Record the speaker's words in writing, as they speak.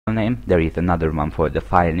name. There is another one for the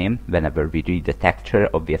file name. Whenever we read the texture,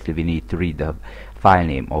 obviously we need to read the file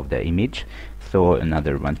name of the image. So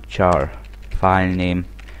another one, char file name,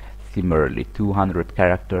 similarly 200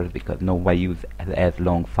 characters because nobody uses as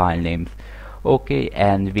long file names. Okay,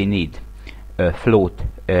 and we need a float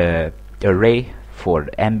array for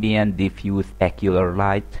ambient, diffuse, specular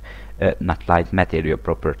light, not light, material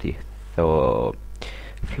property. So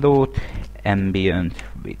float ambient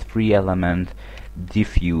with 3 elements,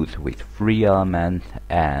 diffuse with 3 elements,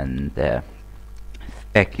 and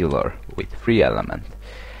specular with 3 elements.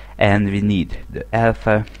 And we need the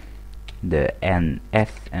alpha, the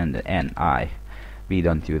ns, and the ni. We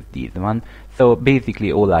don't use these one. So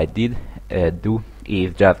basically all I did do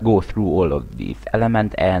is just go through all of these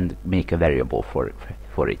elements and make a variable for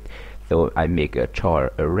it. So I make a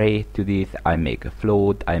char array to this, I make a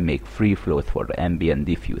float, I make 3 floats for the ambient,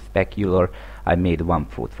 diffuse, specular, I made 1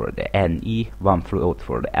 float for the NE, 1 float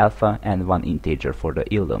for the alpha, and 1 integer for the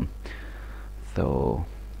illum. So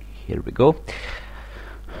here we go.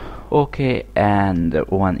 Okay, and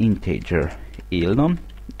 1 integer illum,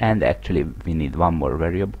 and actually we need 1 more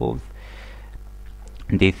variable.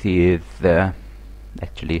 This is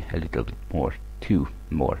actually a little bit more, 2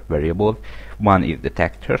 more variables. One is the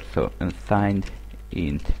texture, so assigned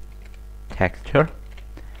int texture,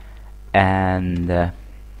 and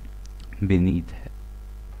we need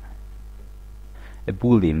a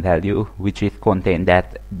boolean value which is contained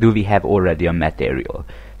that do we have already a material.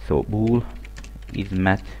 So bool is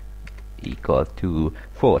mat equal to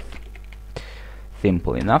false.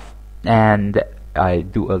 Simple enough. And I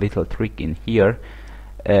do a little trick in here.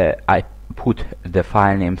 I put the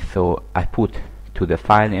file name, so I put to the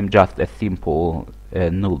file name just a simple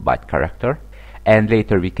null byte character, and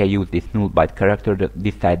later we can use this null byte character to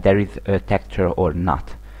decide there is a texture or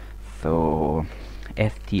not. So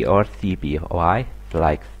strcpy,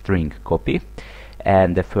 like string copy,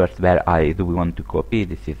 and the first where I do want to copy,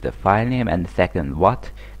 this is the file name, and the second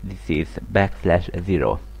what, this is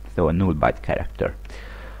 \0, so a null byte character.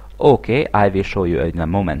 Okay, I will show you in a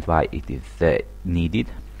moment why it is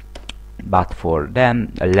needed, but for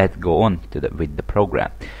then let's go on to with the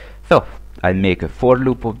program. So I make a for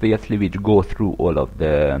loop obviously which go through all of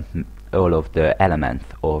the elements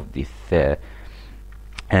of this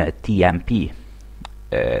tmp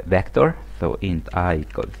vector. So int I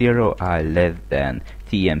equals 0, I less than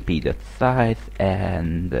tmp.size,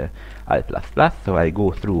 and I plus plus. So I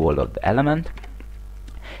go through all of the elements,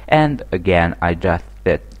 and again I just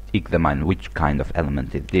examine which kind of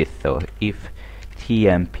element is this. So if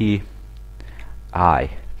tmp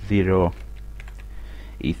I0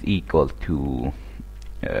 is equal to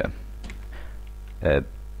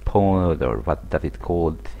point, or what does it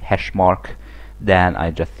called, hash mark, then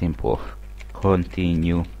I just simple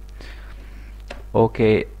continue.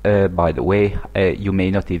 Okay, by the way, you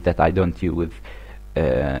may notice that I don't use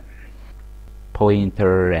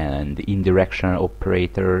pointer and indirection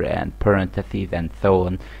operator and parentheses and so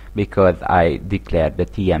on, because I declared the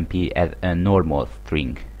tmp as a normal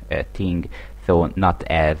string thing, so not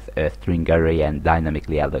as a string array and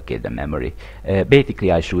dynamically allocate the memory.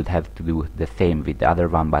 Basically I should have to do the same with the other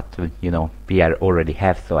one, but you know, we already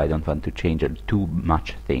have, so I don't want to change it too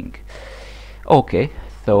much thing. Okay,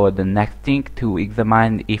 so the next thing to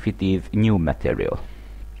examine if it is new material.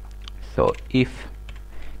 So if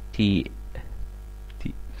tmp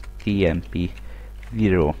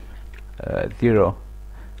 0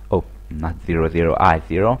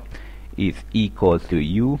 I0 is equal to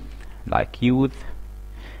u, like use,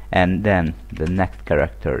 and then the next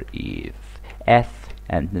character is s,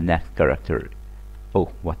 and the next character, oh,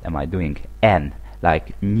 what am I doing, n,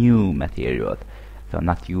 like new material. So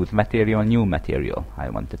not use material, new material I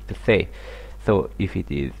wanted to say. So if it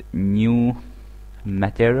is new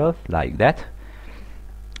material like that,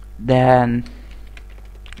 then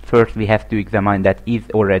first we have to examine that is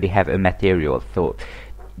already have a material. So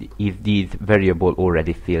is this variable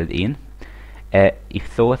already filled in?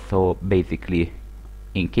 If so, so basically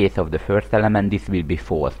in case of the first element this will be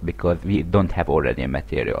false because we don't have already a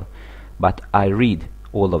material. But I read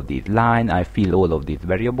all of these lines, I fill all of these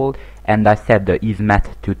variables, and I set the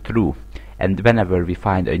isMat to true. And whenever we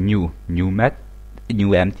find a new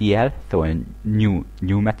MTL, so a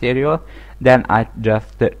new material, then I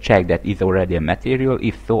just check that is already a material.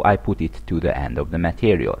 If so, I put it to the end of the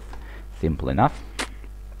materials. Simple enough.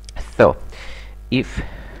 So if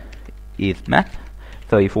isMat,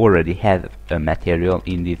 so if already has a material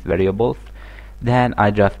in these variables, then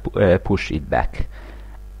I just push it back.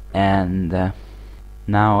 And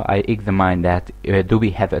now I examine that do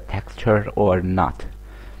we have a texture or not.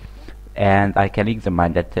 and I can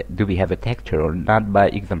examine that do we have a texture or not by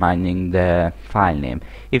examining the file name.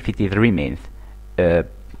 If it is remains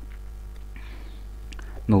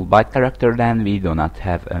null byte character, then we do not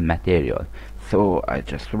have a material. So I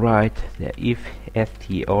just write the if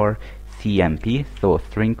strcmp, so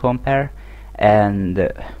string compare,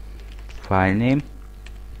 and file name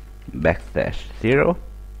 \0.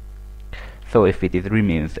 So if it is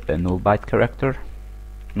remains a null byte character,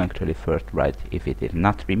 actually first write if it is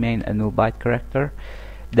not remain a null byte character,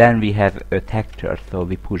 then we have a texture, so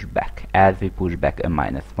we push back as we push back a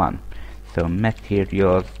 -1. So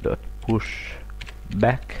materials.push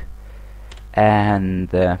back, and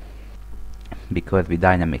because we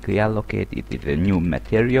dynamically allocate it is a new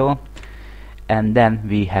material, and then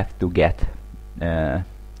we have to get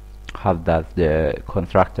how does the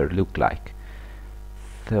constructor look like.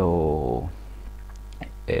 So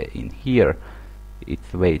in here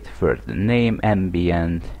it's wait first the name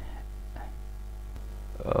ambient.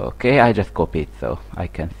 Okay, I just copied so I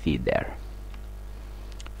can see there.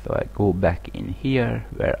 So I go back in here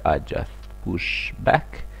where I just push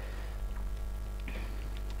back.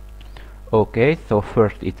 Okay, so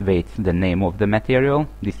first it waits the name of the material.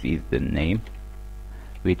 This is the name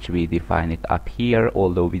which we define it up here,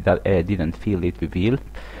 although we didn't fill it, we will.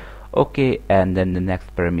 Okay, and then the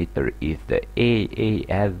next parameter is the A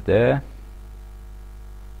as the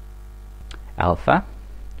alpha,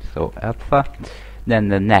 so alpha. Then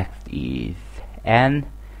the next is N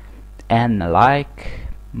like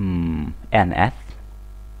NS.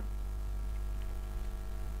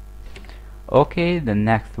 Okay, the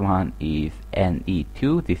next one is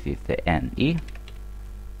NE2, this is the NE.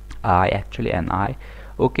 I actually NI.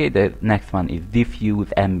 Okay, the next one is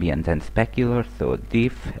diffuse, ambient, and specular, so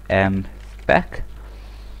diff spec.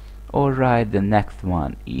 Alright, the next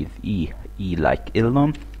one is E like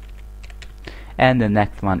illum, and the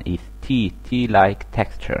next one is T like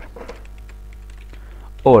texture.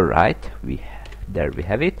 Alright, there we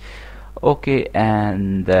have it. Okay,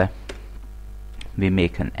 and we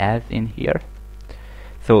make an as in here.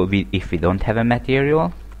 So if we don't have a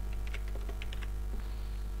material,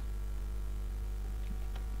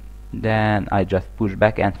 then I just push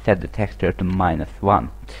back and set the texture to -1,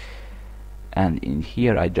 and in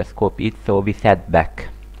here I just copy it, so we set back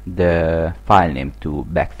the file name to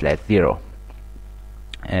 \0.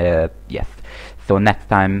 Yes, so next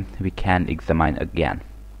time we can examine again.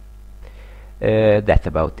 That's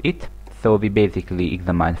about it. So we basically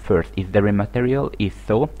examine first if there is material, if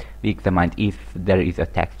so, we examine if there is a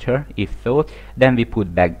texture, if so, then we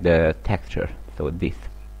put back the texture, so this.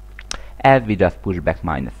 As we just push back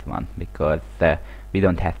 -1 because we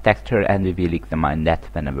don't have texture, and we will examine that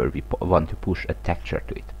whenever we want to push a texture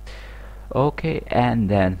to it. Okay, and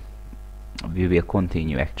then we will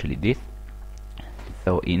continue actually this.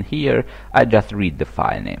 So in here I just read the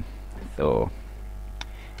file name, so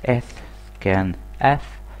scanf,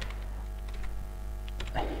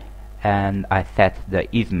 and I set the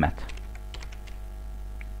ismet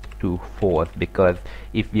to false, because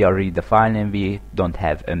if we are read the file name we don't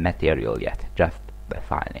have a material yet, just the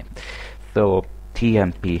file name. So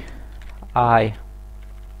tmp I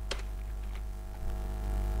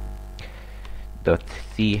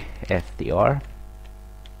 .cstr,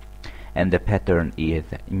 and the pattern is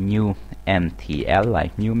new mtl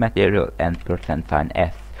like new material, and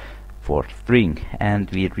 %s for string,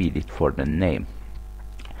 and we read it for the name.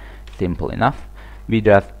 Simple enough. We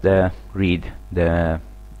just read the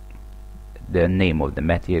name of the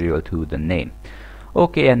material to the name.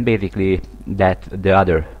 Okay, and basically that the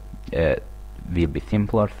other will be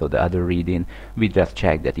simpler. So the other reading, we just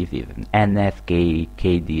check that it is an NS, K,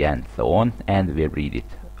 KD, and so on, and we read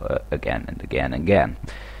it again and again and again.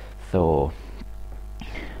 So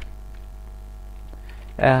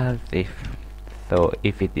as if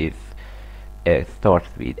it is starts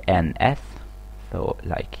with NS, so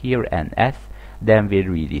like here NS, then we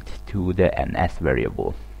read it to the NS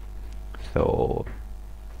variable. So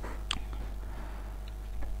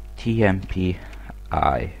tmp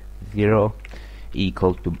I0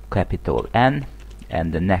 equal to capital N,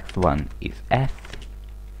 and the next one is S.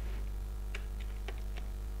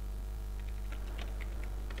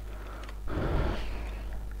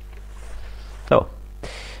 So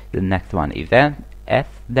the next one is S.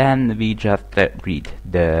 Then we just read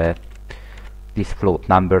this float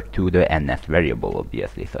number to the NS variable,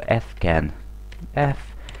 obviously. So scan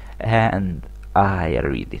f, and I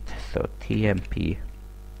read it. So tmp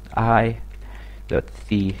I.cstr,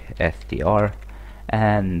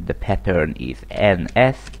 and the pattern is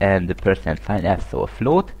ns, and the %f, so a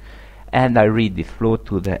float, and I read this float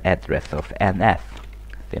to the address of ns.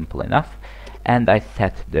 Simple enough. and I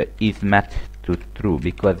set the isMat to true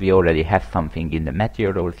because we already have something in the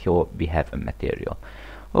material, so we have a material.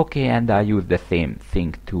 Okay, and I use the same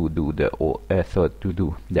thing to do the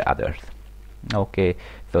others. Okay,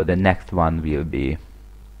 so the next one will be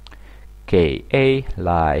KA,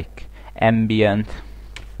 like ambient,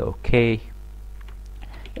 so KA,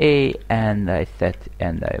 and I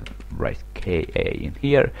write KA in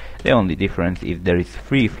here. The only difference is there is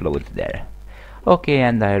free floats there. Okay,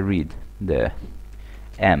 and I read the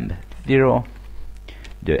emp0,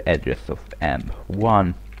 the address of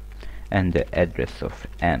emp1, and the address of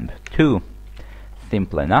emp2.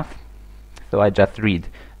 Simple enough. So I just read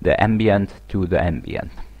the ambient to the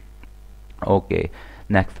ambient. Okay,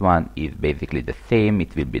 next one is basically the same.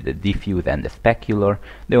 It will be the diffuse and the specular.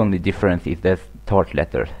 The only difference is the start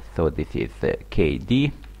letter. So this is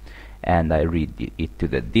KD, and I read it to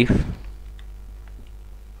the diff,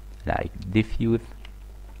 like diffuse.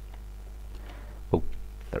 Oh,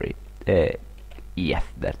 sorry. Yes,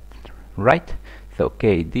 that's right. So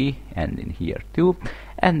KD, and in here too.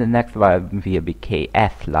 And the next one will be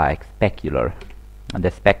KS, like specular. And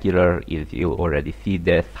the specular is, you already see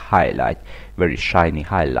this highlight, very shiny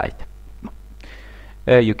highlight.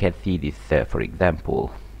 You can see this, for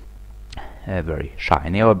example, a very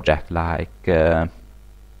shiny object like glass,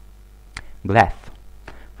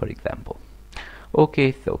 for example.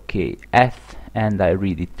 Okay, so KS, and I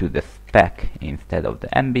read it to the spec instead of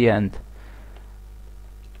the ambient,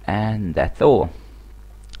 and that's all.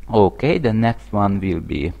 Okay, the next one will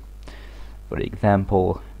be, for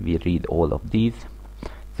example, we read all of these.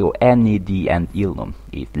 So NED and Illum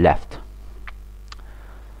is left.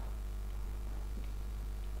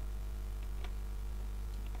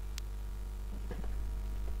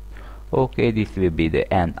 Okay, this will be the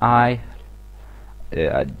NI.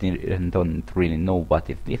 I don't really know what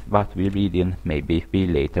is this, but we read in, maybe we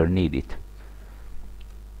later need it.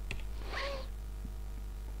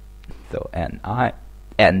 So NI,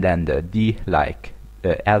 and then the D, like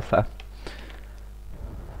alpha.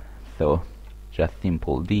 So just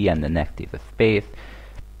simple D, and the next is a space.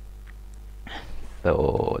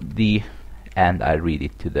 So D, and I read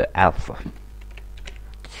it to the alpha.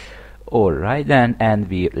 Alright then, and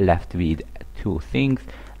we left with two things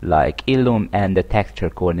like Illum and the texture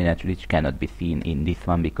coordinate, which cannot be seen in this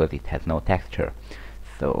one because it has no texture.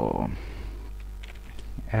 So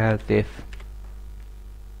as if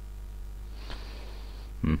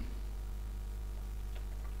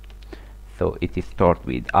so it is start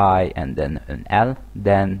with I and then an L,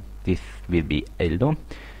 then this will be Illum.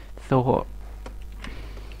 So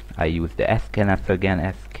I use the scanf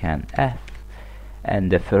again, scanf,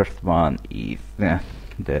 and the first one is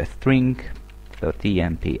the string, so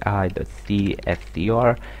tmpi.c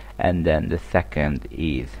str, and then the second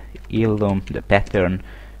is Illum, the pattern,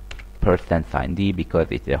 %sign d because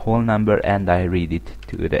it's a whole number, and I read it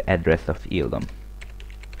to the address of Illum.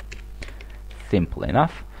 Simple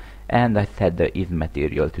enough. And I set the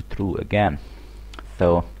isMaterial to true again,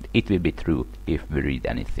 so it will be true if we read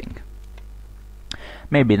anything.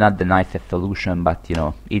 Maybe not the nicest solution, but you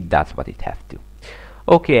know, it does what it has to.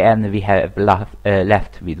 Okay, and we have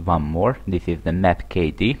left with one more. This is the map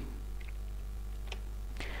KD.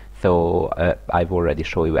 So I've already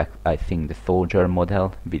shown you, I think, the soldier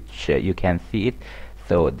model, which you can see it.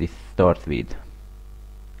 So this starts with,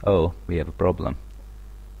 oh, we have a problem.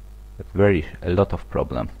 A lot of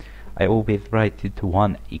problem. I always write it to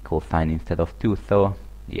one equal sign instead of two, so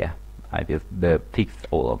yeah, I will fix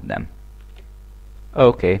all of them.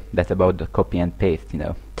 Okay, that's about the copy and paste, you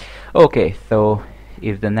know. Okay, so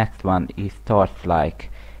if the next one starts like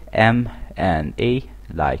M and A,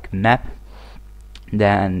 like map,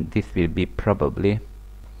 then this will be probably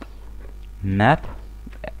map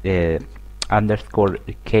underscore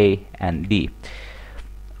K and D.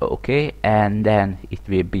 Okay, and then it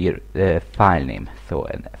will be the file name, so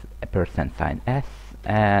a %sign S,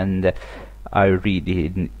 and I read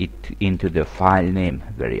it into the file name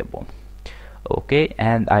variable. Okay,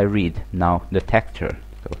 and I read now the texture.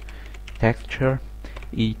 So texture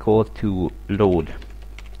equal to load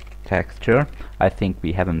texture. I think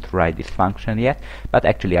we haven't write this function yet, but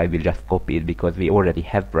actually I will just copy it because we already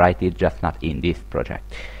have write it, just not in this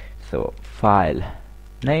project. So file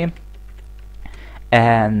name,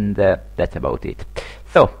 and that's about it.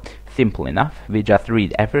 So simple enough. We just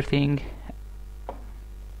read everything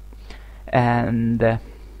and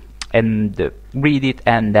read it,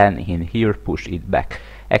 and then in here push it back.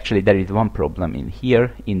 Actually, there is one problem in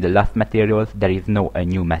here. In the last materials, there is no a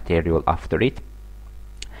new material after it,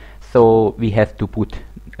 so we have to put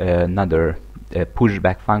another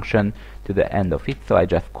pushback function to the end of it. So I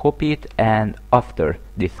just copy it, and after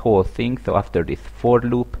this whole thing, so after this for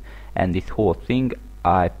loop and this whole thing,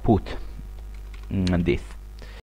 I put this.